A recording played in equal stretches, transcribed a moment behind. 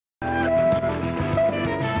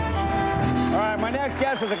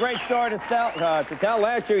guest has a great story to tell.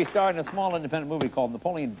 Last year, he starred in a small independent movie called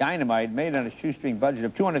NapoleonDynamite, made on a shoestring budget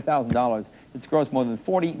of $200,000. It's grossed more than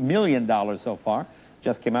 $40 million so far.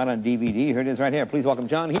 Just came out on DVD. Here it is right here. Please welcome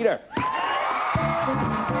John Heder. Thanks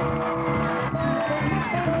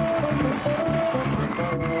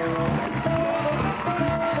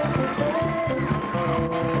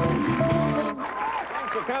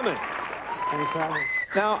for coming. Thanks for having me.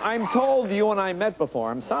 Now, I'm told you and I met before.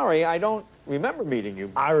 I'm sorry, I don't remember meeting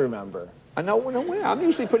you. I remember. I know where. I'm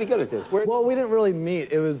usually pretty good at this. Well, we didn't really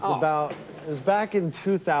meet. It was it was back in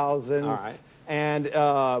 2000. All right. And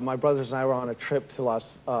my brothers and I were on a trip to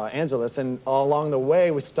Los Angeles, and along the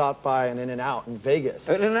way, we stopped by an In-N-Out in Vegas.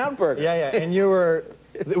 An In-N-Out burger. Yeah, yeah. And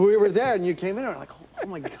we were there, and you came in, and we're like, oh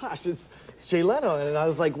my gosh, it's Jay Leno. And I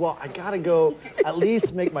was like, well, I gotta go at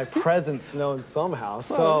least make my presence known somehow.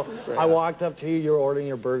 So I walked up to you, you were ordering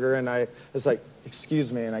your burger, and I was like,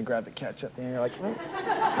 excuse me, and I grabbed the ketchup, and you're like, what?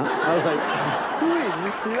 I was like, sweet,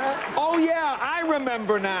 you see that? Oh, yeah, I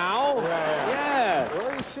remember now. Yeah.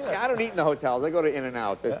 Holy shit. Yeah, I don't eat in the hotels. I go to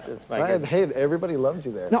In-N-Out. Hey, everybody loves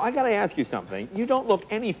you there. No, I got to ask you something. You don't look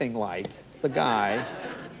anything like the guy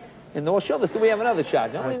in the... Well, show this. We have another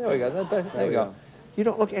shot. There we go. There we go. You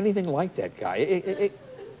don't look anything like that guy.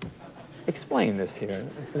 Explain this here.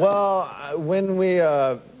 Well, when we,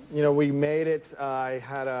 we made it, I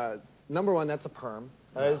had a... Number one, that's a perm.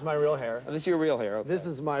 This is my real hair. Oh, this is your real hair. Okay. This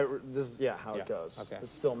is how it goes. Okay.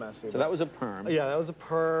 It's still messy. So that was a perm. Yeah, that was a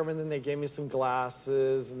perm, and then they gave me some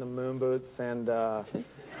glasses and the moon boots, and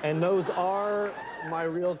those are my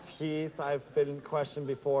real teeth. I've been questioned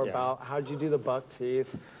before about how'd you do the buck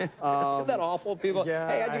teeth. Isn't that awful? People, yeah,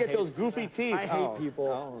 hey, how'd you get those goofy teeth? I hate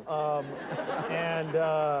people.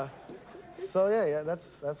 So yeah, that's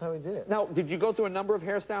how we did it. Now, did you go through a number of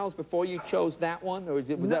hairstyles before you chose that one, or was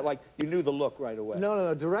that like you knew the look right away? No.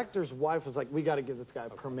 The director's wife was like, we got to give this guy a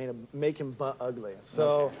perm, make him butt ugly.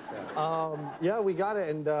 So, yeah, we got it,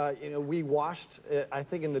 and we washed it. I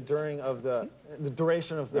think in the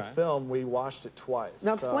duration of the film, we washed it twice.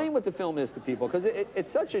 Now, explain what the film is to people, because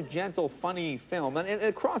it's such a gentle, funny film, and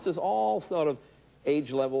it crosses all sort of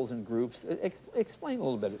age levels and groups. Explain a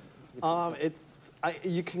little bit.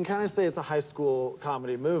 You can kind of say it's a high school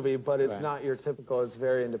comedy movie, but it's not your typical. It's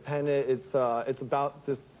very independent. It's about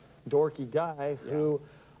this dorky guy who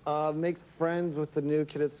makes friends with the new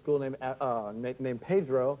kid at school named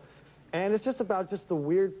Pedro, and it's just about the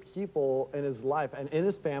weird people in his life and in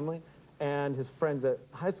his family and his friends at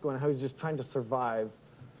high school, and how he's just trying to survive,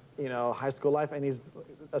 high school life, and he's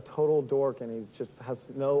a total dork, and he just has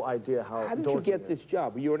no idea how. How did you get this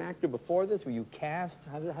job? Were you an actor before this? Were you cast?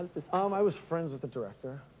 How did this happen? I was friends with the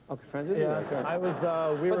director. Okay, friends with the director. I was.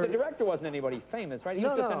 But the director wasn't anybody famous, right? He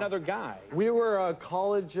was just another guy. We were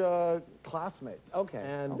college classmates. Okay.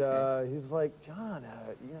 And he's like, John,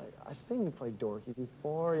 I've seen you play dorky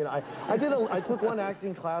before. I took one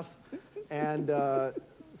acting class, and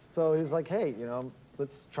so he was like, hey,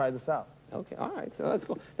 let's try this out. Okay, all right, so that's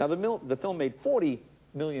cool. Now, the film made $40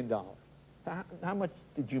 million. How much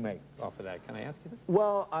did you make off of that? Can I ask you that?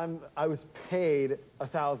 Well, I was paid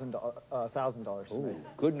 $1,000 to make.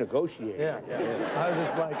 Good negotiator. Yeah. I was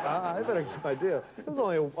just like, I better get my deal. It was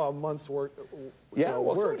only a month's work. Well,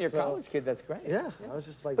 you're a college kid, that's great. Yeah, I was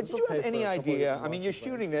just like, but did you have any idea, I mean, you're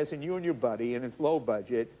shooting this, and you and your buddy, and it's low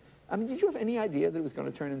budget. I mean, did you have any idea that it was going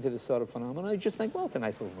to turn into this sort of phenomenon? Or you just think, well, it's a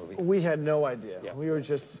nice little movie? We had no idea. Yeah. We were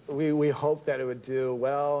just, we hoped that it would do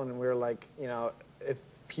well, and we were like, if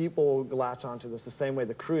people latch onto this the same way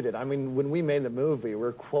the crew did. I mean, when we made the movie, we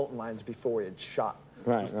were quoting lines before we had shot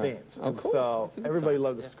the scenes. Oh, cool. So everybody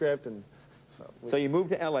loved the script, and so you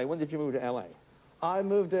moved to L.A. When did you move to L.A.? I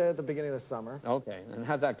moved at the beginning of the summer. Okay, and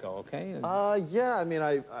how'd that go, okay? Yeah, I mean,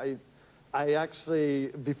 I actually,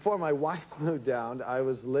 before my wife moved down, I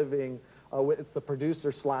was living with the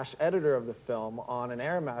producer/editor of the film on an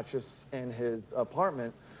air mattress in his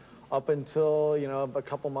apartment up until, a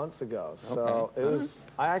couple months ago. So it was,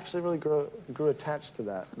 I actually really grew attached to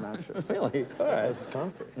that mattress. Really? All right. It was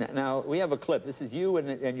comfy. Now, we have a clip. This is you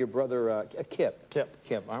and your brother, Kip.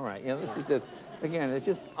 Kip, all right. This is just, again, it's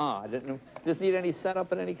just odd. Does this need any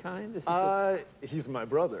setup of any kind? He's my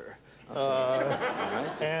brother. Okay. All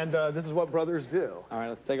right. And this is what brothers do. All right,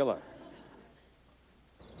 let's take a look.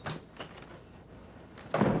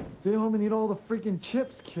 Stay home and eat all the freaking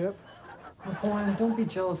chips, Kip. Napoleon, don't be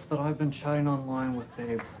jealous that I've been chatting online with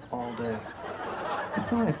babes all day.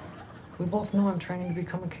 Besides, we both know I'm training to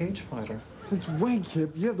become a cage fighter. Since when,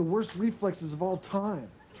 Kip? You have the worst reflexes of all time.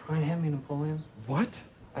 Try and hit me, Napoleon. What?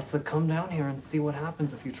 I said come down here and see what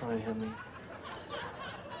happens if you try and hit me.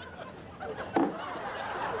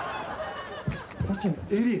 Such such an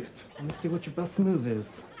idiot. Let me see what your best move is.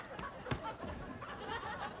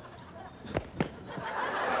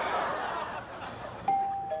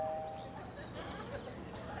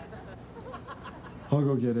 I'll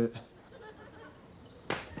go get it.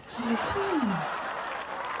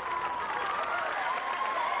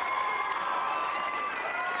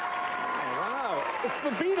 Wow, it's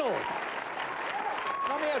the Beatles.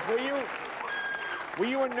 Let me ask, were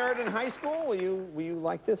you a nerd in high school? Were you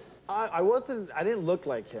like this? I didn't look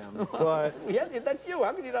like him, but... Yeah, that's you.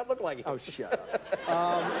 How can you not look like him? Oh, shut up. No,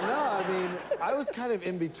 I mean, I was kind of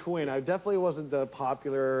in between. I definitely wasn't the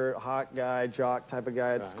popular, hot guy, jock type of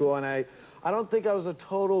guy at school, and I don't think I was a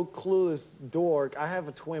total clueless dork. I have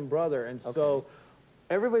a twin brother, and so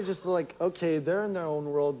everybody's just like, okay, they're in their own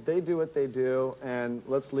world, they do what they do, and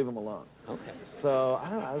let's leave them alone. Okay. So, I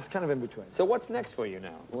don't know, I was kind of in between. So what's next for you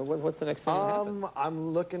now? What's the next thing that happens? I'm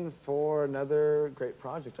looking for another great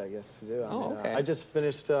project, I guess, to do. Okay. I just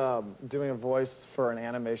finished doing a voice for an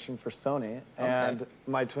animation for Sony, and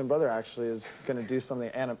my twin brother actually is going to do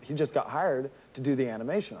something. He just got hired to do the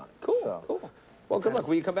animation on it. Cool, so. cool. Well, good luck.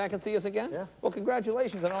 Will you come back and see us again? Yeah. Well,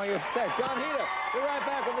 congratulations on all your success. John Hita, we're right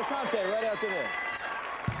back with the Sante right after this.